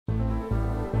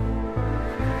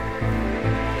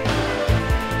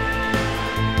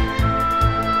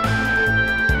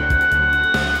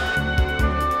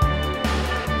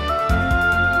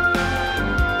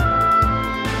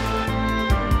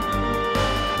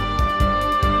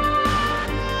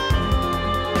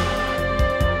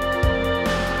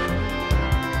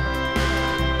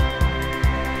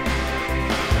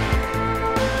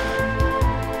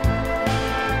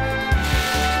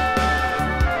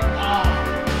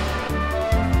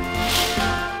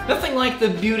like the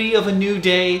beauty of a new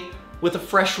day with a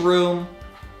fresh room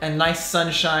and nice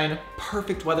sunshine,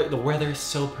 perfect weather. The weather is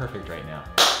so perfect right now.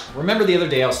 Remember the other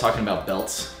day I was talking about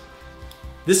belts?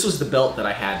 This was the belt that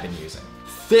I had been using.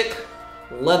 Thick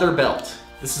leather belt.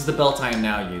 This is the belt I am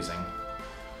now using.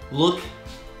 Look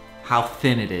how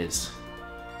thin it is.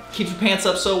 Keeps your pants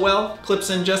up so well, clips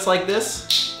in just like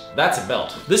this. That's a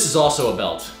belt. This is also a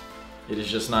belt. It is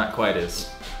just not quite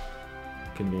as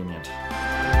convenient.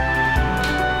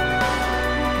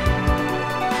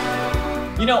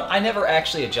 You know, I never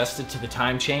actually adjusted to the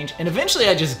time change, and eventually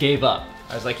I just gave up.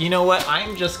 I was like, you know what?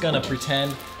 I'm just gonna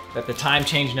pretend that the time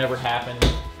change never happened.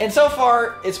 And so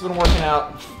far, it's been working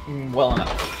out well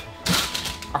enough.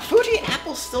 Are Fuji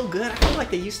apples still good? I feel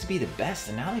like they used to be the best,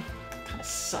 and now they kind of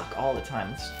suck all the time.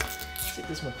 Let's see if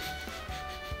this one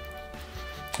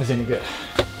is any good.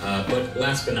 But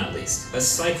last but not least, a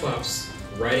Cyclops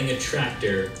riding a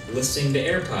tractor listening to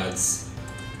AirPods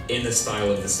in the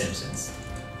style of The Simpsons.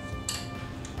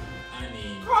 I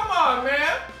mean... Come on,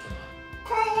 man!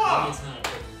 Come on! It's not a...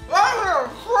 That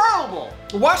is incredible!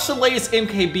 Watch the latest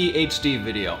MKB HD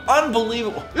video.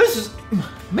 Unbelievable. This is...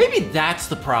 Maybe that's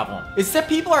the problem. It's that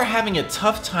people are having a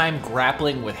tough time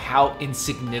grappling with how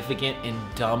insignificant and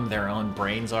dumb their own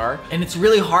brains are. And it's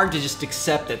really hard to just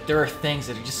accept that there are things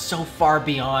that are just so far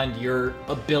beyond your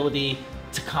ability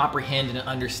to comprehend and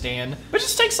understand. But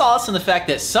just take solace in the fact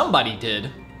that somebody did,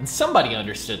 and somebody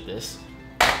understood this.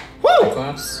 Woo!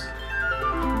 Cyclops?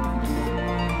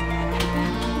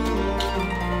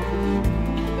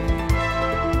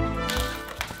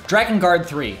 Drakengard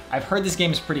 3. I've heard this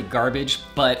game is pretty garbage,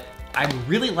 but I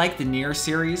really like the Nier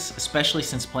series, especially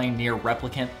since playing Nier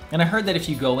Replicant. And I heard that if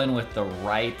you go in with the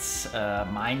right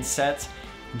mindset,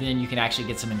 then you can actually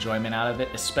get some enjoyment out of it,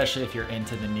 especially if you're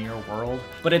into the Nier world.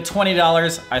 But at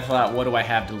 $20, I thought, what do I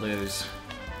have to lose?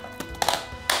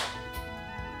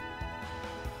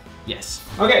 Yes.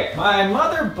 Okay, my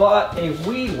mother bought a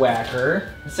weed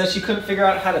whacker and said she couldn't figure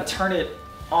out how to turn it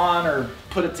on or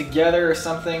put it together or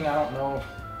something. I don't know.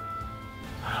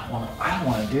 I don't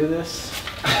want to do this.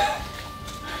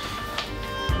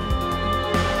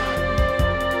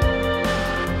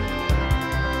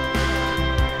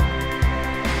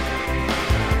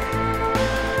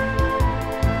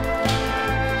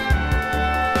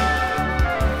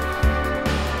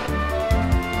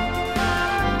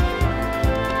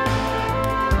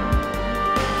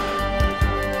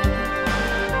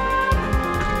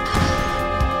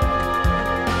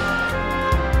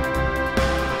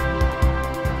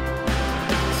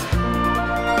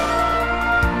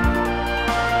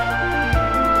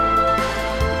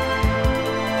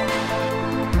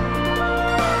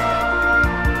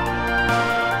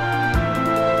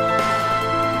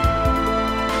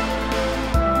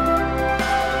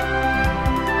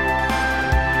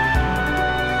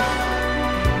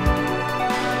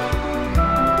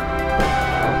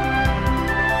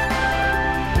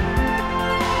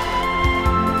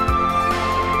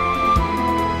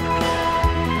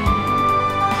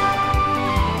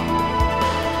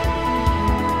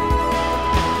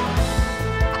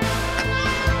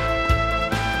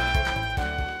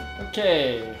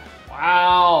 Okay,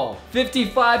 wow.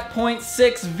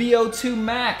 55.6 VO2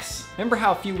 max. Remember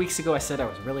how a few weeks ago I said I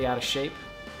was really out of shape?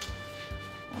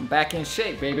 I'm back in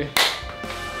shape, baby.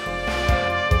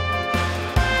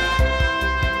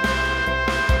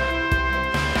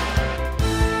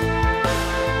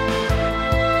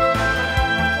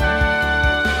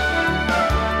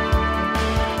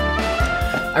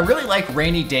 I really like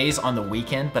rainy days on the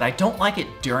weekend, but I don't like it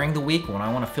during the week when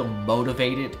I want to feel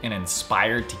motivated and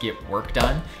inspired to get work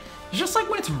done. It's just like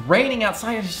when it's raining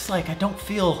outside, it's just like I don't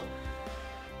feel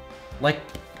like...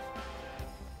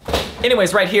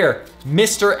 Anyways, right here,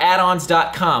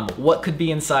 MrAddons.com. What could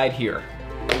be inside here?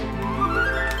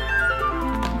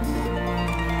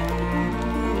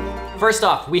 First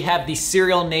off, we have the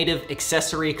Serial Native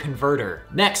Accessory Converter.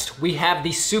 Next, we have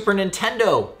the Super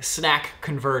Nintendo Snack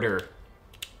Converter.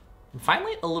 And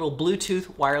finally, a little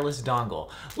Bluetooth wireless dongle.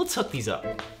 Let's hook these up.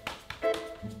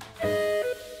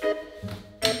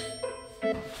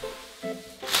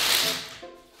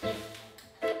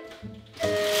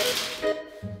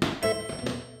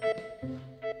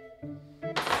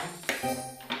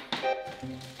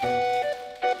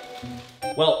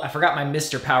 Well, I forgot my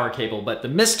Mr. power cable, but the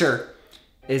Mr.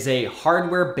 is a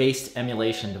hardware-based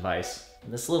emulation device.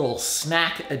 This little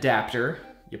snack adapter,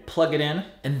 you plug it in,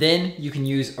 and then you can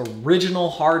use original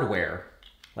hardware,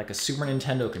 like a Super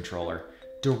Nintendo controller,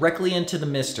 directly into the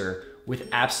Mr. with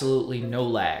absolutely no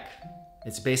lag.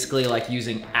 It's basically like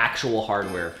using actual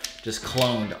hardware, just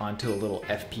cloned onto a little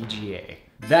FPGA.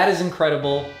 That is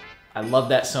incredible. I love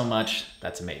that so much.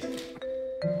 That's amazing.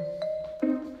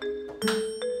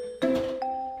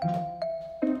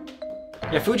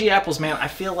 Yeah, Fuji apples, man, I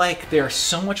feel like they're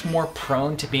so much more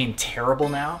prone to being terrible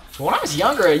now. When I was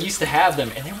younger, I used to have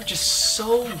them, and they were just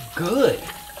so good.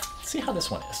 Let's see how this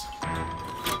one is.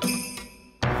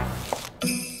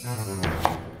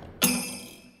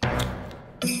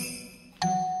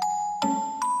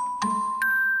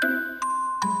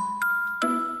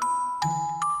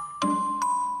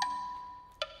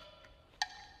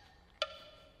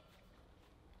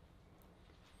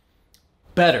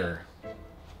 Better.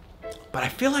 But I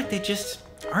feel like they just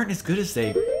aren't as good as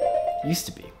they used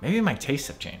to be. Maybe my tastes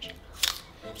have changed.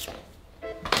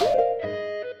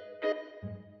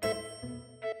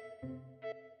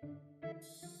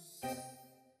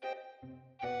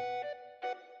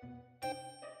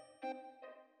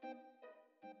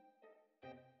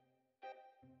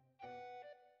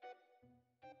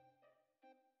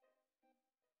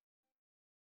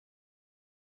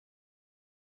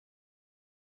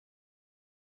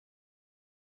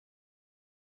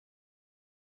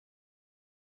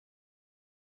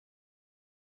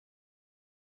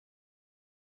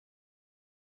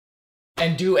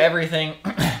 And do everything